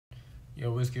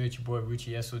Yo, what's good? It's your boy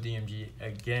Rucci SODMG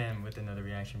again with another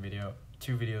reaction video.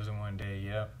 2 videos in one day,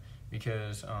 yep.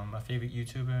 Because my favorite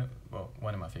YouTuber, well,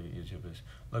 one of my favorite YouTubers,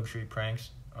 Luxury Pranks,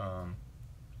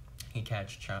 he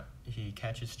catches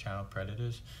child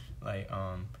predators. Like,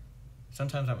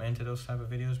 sometimes I'm into those type of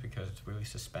videos because it's really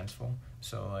suspenseful.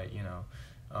 So, like, you know,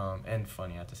 and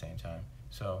funny at the same time.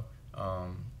 So, I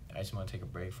just want to take a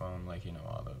break from, like, you know,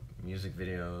 all the music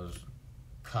videos,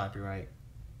 copyright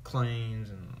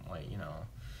claims, and, like, you know,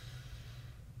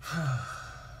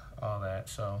 all that.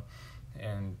 So,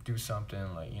 and do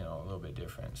something, like, you know, a little bit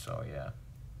different. So, yeah,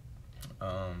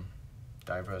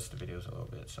 diverse the videos a little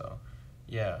bit. So,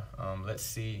 yeah, let's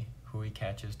see who he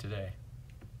catches today.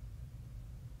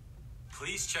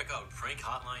 Please check out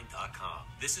prankhotline.com.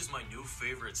 This is my new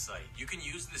favorite site. You can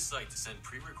use this site to send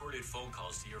pre-recorded phone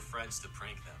calls to your friends to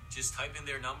prank them. Just type in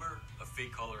their number, a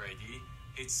fake caller ID,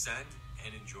 hit send,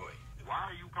 and enjoy. Why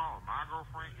are you calling my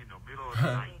girlfriend in the middle of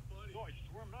the night?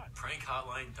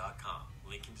 Prankhotline.com.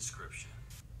 Link in description.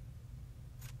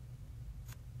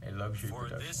 A luxury For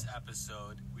production. this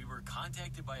episode, we were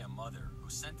contacted by a mother who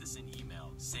sent us an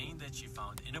email saying that she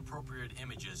found inappropriate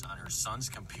images on her son's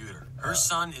computer. Her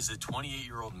son is a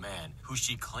 28-year-old man who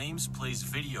she claims plays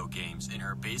video games in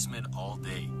her basement all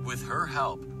day. With her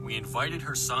help, we invited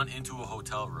her son into a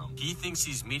hotel room. He thinks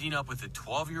he's meeting up with a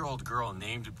 12-year-old girl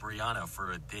named Brianna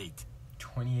for a date.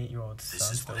 28-year-old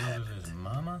son still lives with his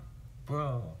mama?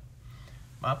 Bro,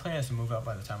 my plan is to move out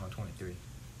by the time I'm 23.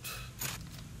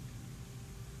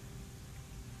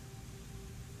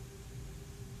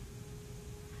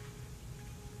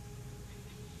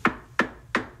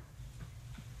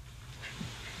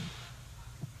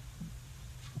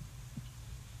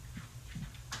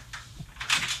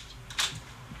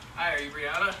 Hi, are you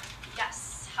Brianna?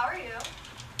 Yes. How are you?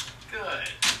 Good.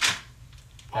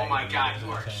 Oh my God,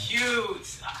 you are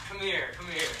cute. Come here, come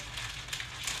here.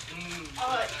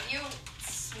 You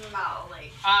smell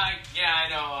like... Yeah, I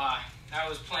know. I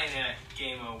was playing a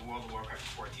game of World of Warcraft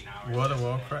for 14 hours. World of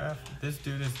Warcraft? This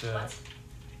dude is the...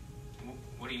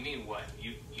 What do you mean, what?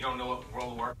 You don't know what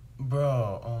World of Warcraft...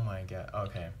 Bro, oh my God.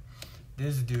 Okay.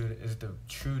 This dude is the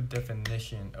true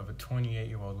definition of a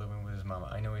 28-year-old living with his mama.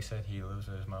 I know he said he lives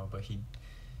with his mama, but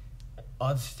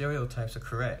all the stereotypes are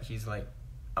correct. He's like,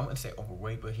 I wouldn't say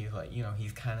overweight, but he's like, you know, he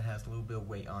kind of has a little bit of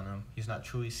weight on him. He's not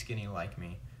truly skinny like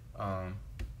me.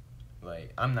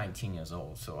 Like, I'm 19 years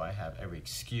old, so I have every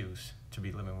excuse to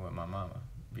be living with my mama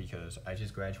because I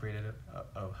just graduated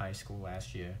of high school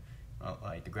last year.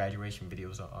 Like, the graduation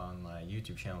videos are on my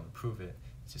YouTube channel to prove it.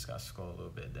 Just got to scroll a little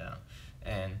bit down.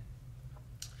 And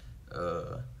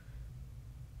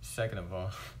second of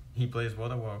all, he plays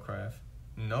World of Warcraft.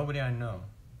 Nobody I know,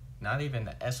 not even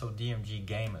the SODMG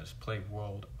gamers, play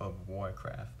World of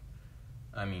Warcraft.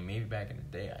 I mean, maybe back in the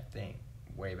day, I think,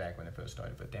 way back when it first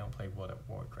started, but they don't play World of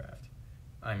Warcraft.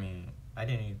 I mean, I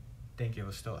didn't even think it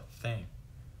was still a thing.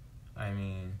 I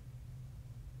mean,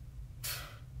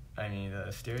 the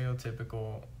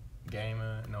stereotypical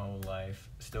gamer, no life,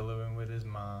 still living with his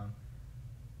mom,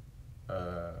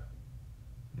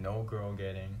 no girl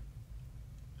getting,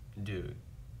 dude.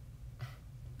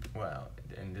 Wow,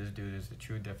 and this dude is the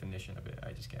true definition of it.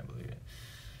 I just can't believe it.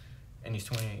 And he's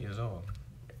 28 years old.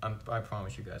 I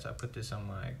promise you guys, I put this on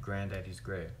my granddaddy's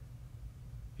grave.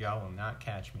 Y'all will not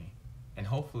catch me. And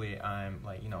hopefully I'm,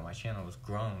 like, you know, my channel is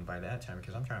grown by that time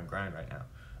because I'm trying to grind right now.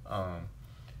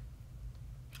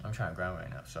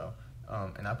 So,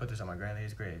 and I put this on my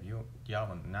granddaddy's grave. Y'all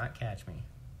will not catch me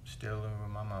still living with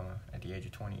my mama at the age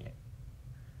of 28.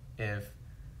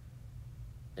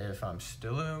 If I'm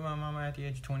still living with my mama at the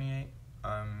age of 28,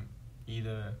 I'm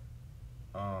either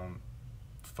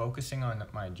focusing on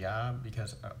my job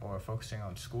or focusing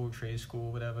on school, trade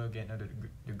school, whatever, getting a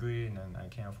degree, and then I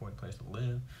can't afford a place to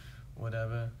live,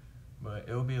 whatever. But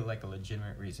it'll be like a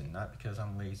legitimate reason, not because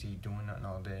I'm lazy, doing nothing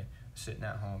all day, sitting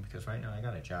at home, because right now I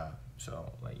got a job.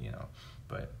 So, like, you know,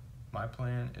 but my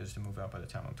plan is to move out by the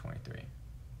time I'm 23.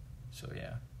 So,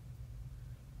 yeah.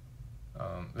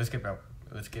 Let's get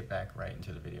back right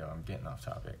into the video. I'm getting off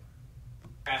topic.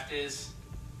 Craft is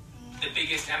the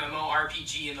biggest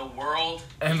MMORPG in the world.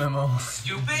 MMO.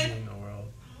 Stupid? In the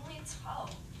world. I'm only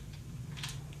 12.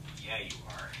 Yeah, you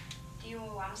are. Do you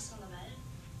want us on the bed?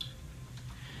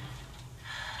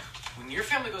 When your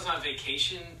family goes on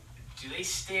vacation, do they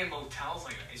stay in motels?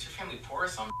 Like, is your family poor or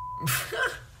something?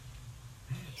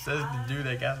 Says the dude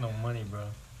that got no money, bro.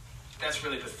 That's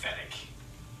really pathetic.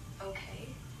 Okay.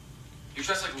 You're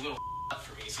dressed like a little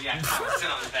for me, so yeah, come on, sit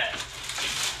on the bed.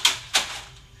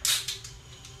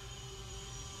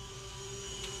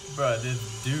 Bro, this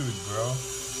dude, bro.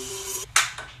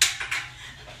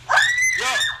 Yo!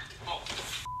 Oh.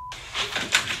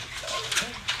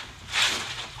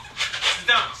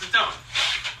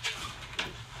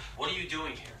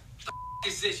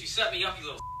 is this? You set me up, you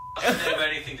little. It didn't have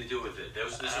anything to do with it.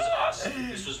 This was us.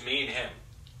 This was me and him.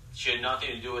 She had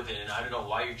nothing to do with it, and I don't know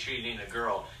why you're cheating a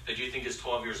girl that you think is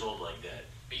 12 years old like that.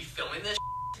 Are you filming this?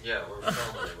 Yeah, we're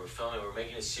filming it. We're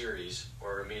making a series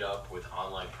where we meet up with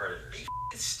online predators. Are you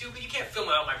stupid? You can't film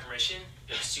without my permission.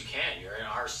 Yes, you can. You're in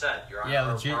our set. You're on Yeah,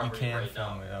 our legit, you property can right film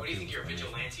now. without What do you think? You're a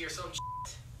people's permission. vigilante or something?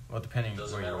 Well, depending It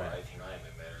doesn't where matter you're what I at. think I am.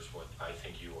 It matters what I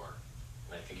think you are.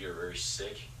 And I think you're a very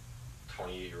sick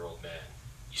 28-year-old man.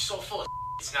 You're so full of.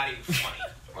 It's not even funny.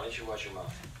 Why don't you watch your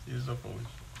mouth? You're so foolish.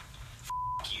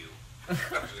 Fuck you.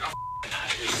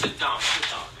 Hey, sit down,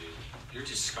 dude. You're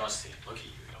disgusting. Look at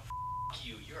you. Fuck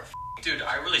you. You're a. Dude,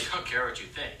 I really don't care what you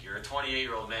think. You're a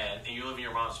 28-year-old man, and you live in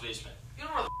your mom's basement. You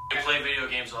don't know where the. You play video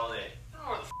games all day. You don't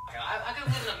know where the. I could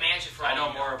live in a mansion for. I all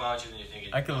know you more about you than you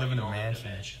think. I could live in a You don't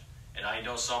mansion. And I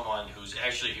know someone who's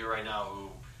actually here right now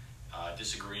who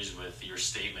disagrees with your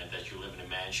statement that you live in a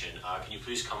mansion. Can you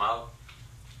please come out?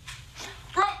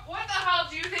 Bro, what the hell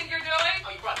do you think you're doing?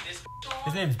 Oh, you brought this along?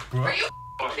 His name's Brooke. Are you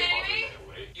kidding me?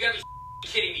 You gotta be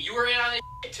kidding me. You were in on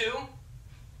this too?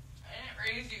 I didn't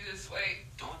raise you this way.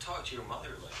 Don't talk to your mother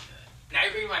like that. Now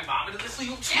you're bringing my mom into this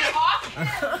legal. Get off him!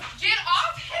 Get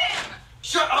off him!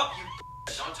 Shut up, you.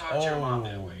 Don't talk to your mom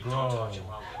that Oh, way. bro. Don't talk to your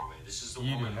mom that way. This is the You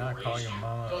do woman who not call raised your you.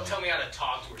 mama. Don't tell me how to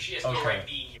talk to her. She has no Okay. right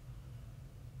being here.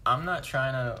 I'm not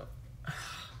trying to.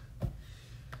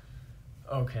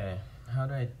 Okay, how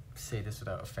do I say this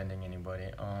without offending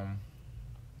anybody? I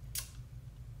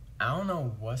don't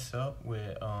know what's up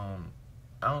with I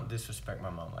don't disrespect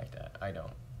my mom like that. I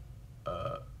don't.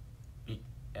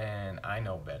 And I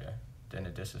know better than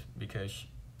to because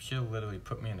she'll literally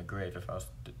put me in the grave if I was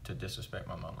to disrespect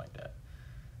my mom like that.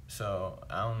 So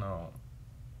I don't know.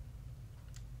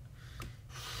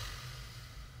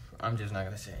 I'm just not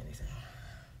gonna say anything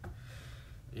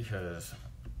because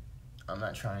I'm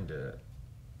not trying to.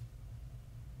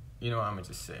 You know, I'm gonna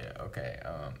just say it. Okay,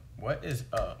 what is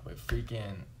up with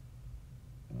freaking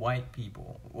white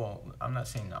people? Well, I'm not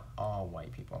saying not all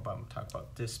white people. I'm about to talk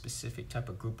about this specific type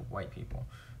of group of white people,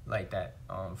 like that.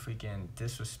 Freaking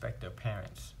disrespect their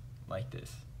parents like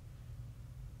this.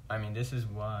 I mean, this is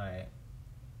why.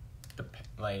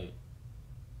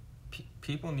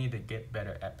 People need to get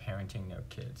better at parenting their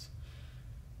kids.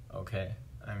 Okay,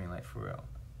 I mean, like, for real.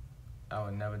 I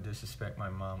would never disrespect my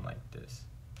mom like this.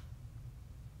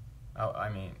 I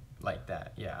mean, like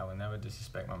that. Yeah, I would never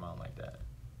disrespect my mom like that.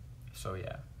 So,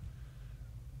 yeah.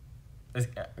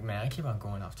 Man, I keep on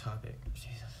going off topic.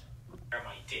 Jesus. Or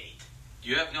my date.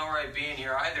 You have no right being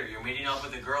here either. You're meeting up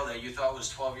with a girl that you thought was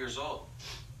 12 years old.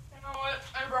 You know what?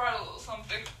 I brought a little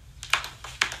something.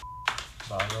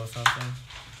 Bottle or something?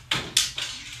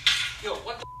 Yo,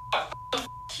 what the f***?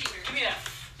 Cheater. Give me that.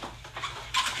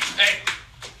 Hey,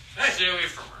 stay away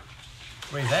from her.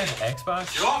 Wait, is that his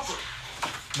Xbox? Get off her.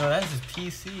 No, that's his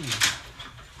PC.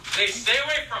 Hey, stay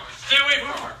away from her. Stay away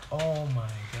from her. Oh my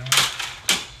god.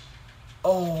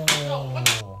 Oh. No. When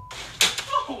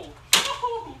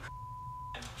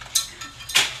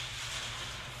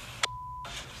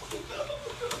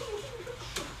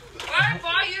I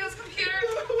bought you this computer, I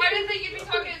didn't think you'd be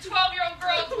talking to 12-year-old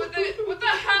girls with it. What the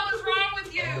hell is wrong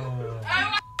with you? Oh. I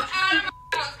want you out of my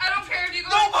house. I don't care if you go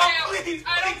No, to Mom, jail. please, I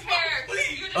don't please, care. Mom,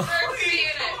 please. You deserve to be in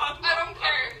it. I don't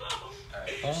care.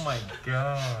 Oh my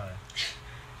god.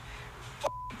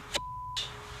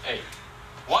 Hey,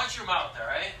 watch your mouth, all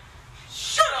right?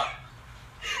 Shut up.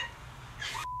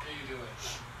 What are you doing?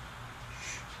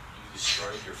 You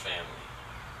destroyed your family,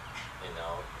 and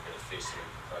now you're gonna face the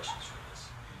repercussions for this.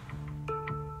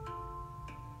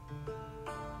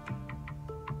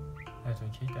 Has been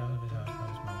kicked out of his house by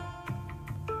his mother.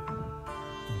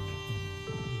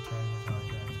 He turned his hard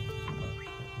drive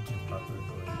into popular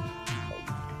boys.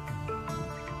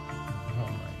 Oh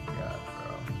my god,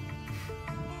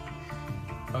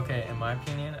 bro. Okay, in my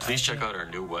opinion, Please check out our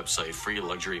new website,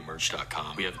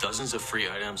 freeluxurymerch.com. We have dozens of free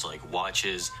items like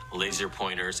watches, laser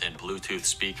pointers, and Bluetooth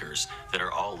speakers that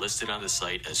are all listed on the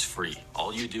site as free.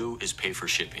 All you do is pay for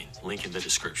shipping. Link in the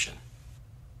description.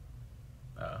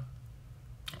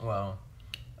 Well,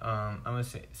 I'm gonna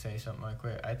say something right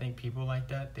quick. I think people like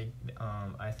that,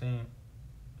 I think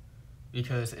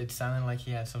because it sounded like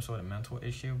he had some sort of mental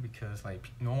issue because like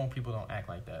normal people don't act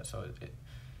like that. So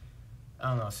I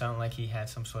don't know. It sounded like he had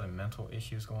some sort of mental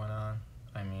issues going on.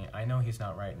 I mean, I know he's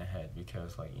not right in the head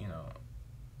because like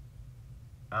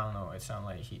I don't know. It sounded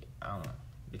like I don't know,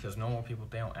 because normal people,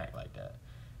 they don't act like that.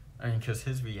 I mean, because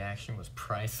his reaction was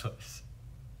priceless.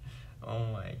 Oh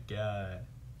my god.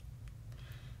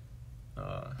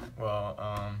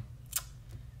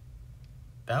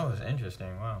 That was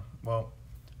interesting. Wow. Well,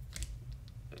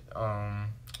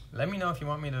 let me know if you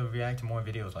want me to react to more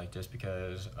videos like this,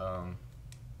 because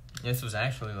this was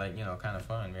actually like, you know, kind of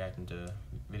fun reacting to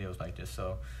videos like this.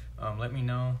 So let me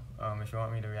know if you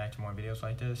want me to react to more videos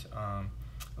like this.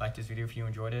 Like this video if you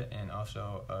enjoyed it, and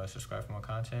also subscribe for more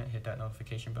content. Hit that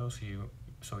notification bell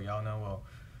so y'all know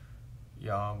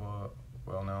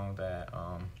will know that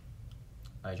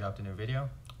I dropped a new video.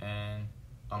 And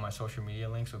all my social media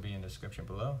links will be in the description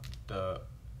below. The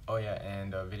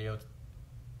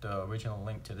original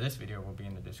link to this video will be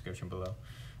in the description below.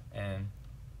 And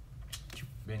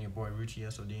been your boy Rucci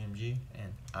SODMG,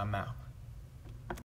 and I'm out.